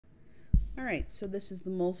All right, so this is the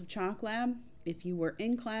moles of chalk lab. If you were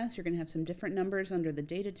in class, you're going to have some different numbers under the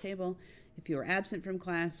data table. If you were absent from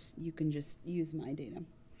class, you can just use my data.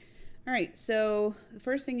 All right, so the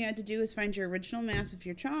first thing you had to do is find your original mass of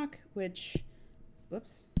your chalk, which,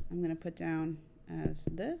 whoops, I'm going to put down as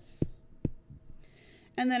this.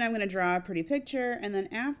 And then I'm going to draw a pretty picture, and then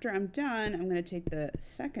after I'm done, I'm going to take the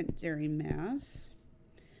secondary mass.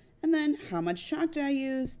 And then how much chalk did I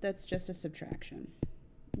use? That's just a subtraction.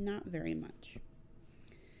 Not very much.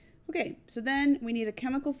 Okay, so then we need a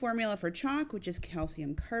chemical formula for chalk, which is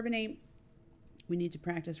calcium carbonate. We need to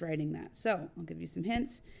practice writing that. So I'll give you some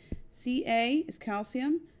hints. Ca is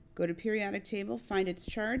calcium. Go to periodic table, find its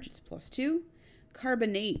charge. It's +2.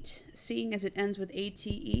 Carbonate, seeing as it ends with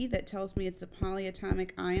ATE, that tells me it's a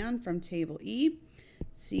polyatomic ion from table E.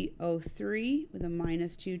 CO3 with a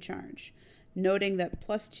 -2 charge. Noting that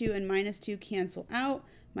 +2 and -2 cancel out,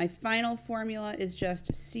 my final formula is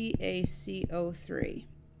just CaCO3.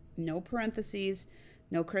 No parentheses,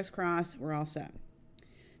 no crisscross, we're all set.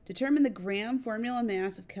 Determine the gram formula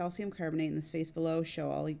mass of calcium carbonate in the space below.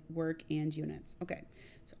 Show all work and units. Okay,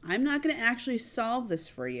 so I'm not going to actually solve this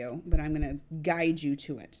for you, but I'm going to guide you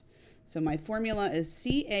to it. So my formula is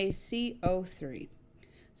CaCO3.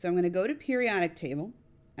 So I'm going to go to periodic table,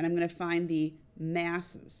 and I'm going to find the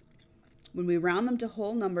masses. When we round them to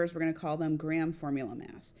whole numbers, we're going to call them gram formula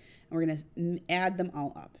mass. And we're going to add them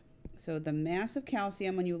all up. So the mass of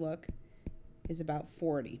calcium, when you look, is about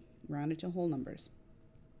 40, rounded to whole numbers.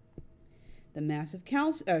 The mass of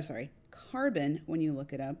carbon, when you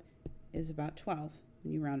look it up, is about 12,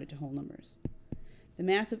 when you round it to whole numbers. The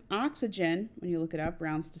mass of oxygen, when you look it up,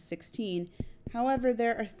 rounds to 16. However,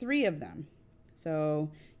 there are 3 of them. So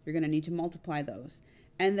you're going to need to multiply those.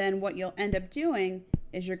 And then what you'll end up doing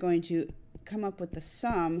is you're going to come up with the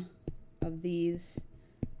sum of these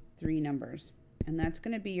 3 numbers. And that's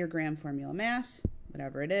going to be your gram formula mass,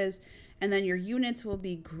 whatever it is. And then your units will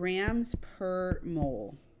be grams per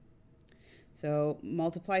mole. So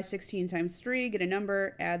multiply 16 times 3, get a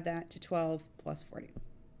number, add that to 12 plus 40.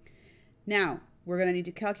 Now, we're going to need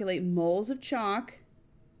to calculate moles of chalk.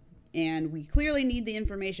 And we clearly need the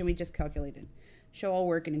information we just calculated. Show all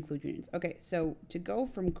work and include units. Okay, so to go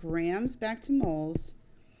from grams back to moles,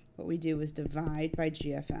 what we do is divide by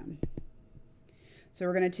GFM. So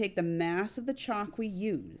we're going to take the mass of the chalk we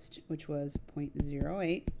used, which was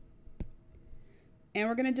 0.08, and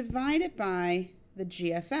we're going to divide it by the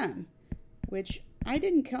GFM, which I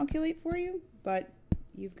didn't calculate for you, but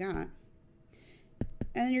you've got.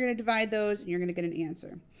 And then you're going to divide those, and you're going to get an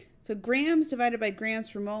answer. So grams divided by grams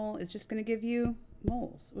per mole is just going to give you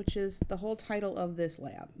moles, which is the whole title of this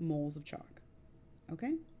lab, moles of chalk.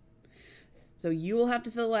 Okay? So you will have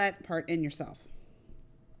to fill that part in yourself.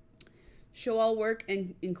 Show all work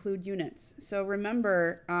and include units. So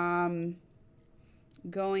remember,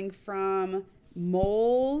 going from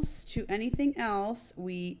moles to anything else,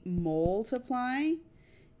 we multiply.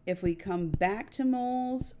 If we come back to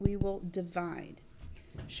moles, we will divide.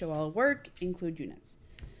 Show all work, include units.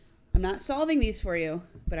 I'm not solving these for you,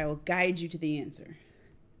 but I will guide you to the answer.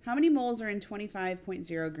 How many moles are in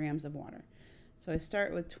 25.0 grams of water? So I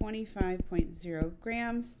start with 25.0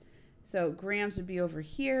 grams. So grams would be over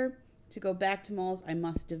here. To go back to moles, I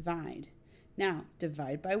must divide. Now,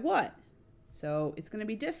 divide by what? So it's going to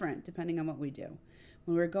be different depending on what we do.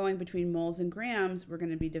 When we're going between moles and grams, we're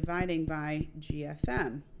going to be dividing by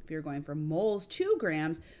GFM. If you're going from moles to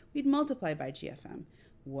grams, we'd multiply by GFM.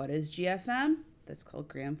 What is GFM? That's called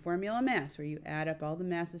gram formula mass, where you add up all the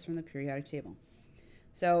masses from the periodic table.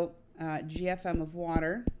 So GFM of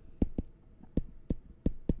water,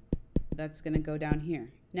 that's going to go down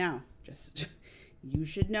here. Now, just you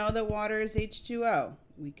should know that water is H2O.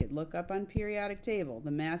 We could look up on periodic table.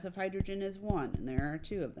 The mass of hydrogen is 1, and there are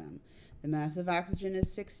 2 of them. The mass of oxygen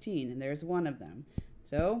is 16, and there's 1 of them.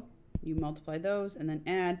 So you multiply those and then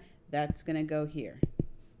add. That's going to go here.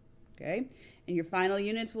 Okay? And your final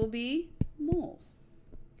units will be moles.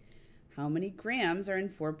 How many grams are in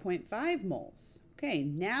 4.5 moles? Okay,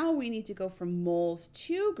 now we need to go from moles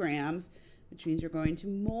to grams, which means we're going to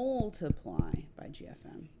multiply by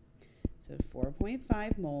GFM. So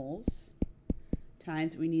 4.5 moles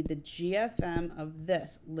times, we need the GFM of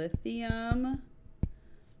this, lithium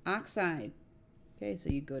oxide. Okay, so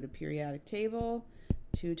you go to periodic table,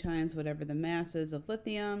 2 times whatever the mass is of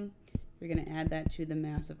lithium. You're going to add that to the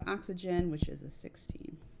mass of oxygen, which is a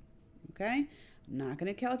 16. Okay, I'm not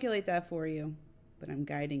going to calculate that for you, but I'm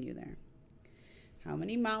guiding you there. How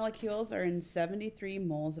many molecules are in 73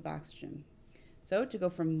 moles of oxygen? So to go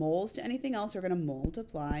from moles to anything else, we're going to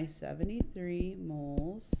multiply 73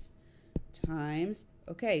 moles times,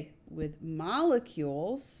 okay, with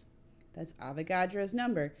molecules, That's Avogadro's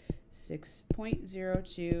number,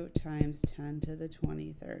 6.02 times 10 to the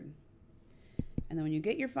 23rd. And then when you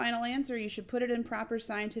get your final answer, you should put it in proper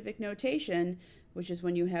scientific notation, which is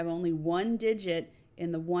when you have only one digit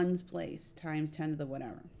in the ones place, times 10 to the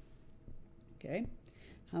whatever. Okay,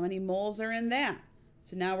 how many moles are in that?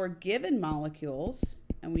 So now we're given molecules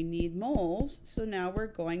and we need moles, so now we're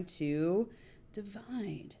going to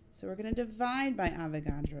divide. So we're going to divide by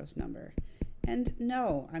Avogadro's number. And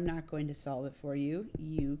no, I'm not going to solve it for you.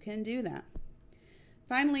 You can do that.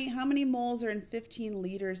 Finally, how many moles are in 15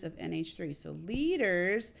 liters of NH3? So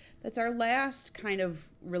liters, that's our last kind of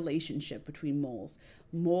relationship between moles.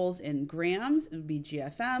 Moles in grams would be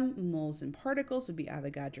GFM. Moles in particles would be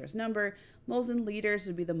Avogadro's number. Moles in liters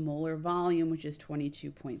would be the molar volume, which is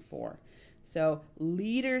 22.4. So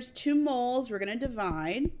liters to moles, we're going to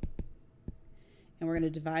divide. And we're going to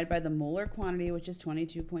divide by the molar quantity, which is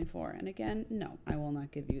 22.4. And again, no, I will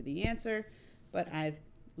not give you the answer, but I've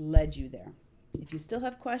led you there. If you still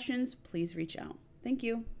have questions, please reach out. Thank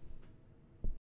you.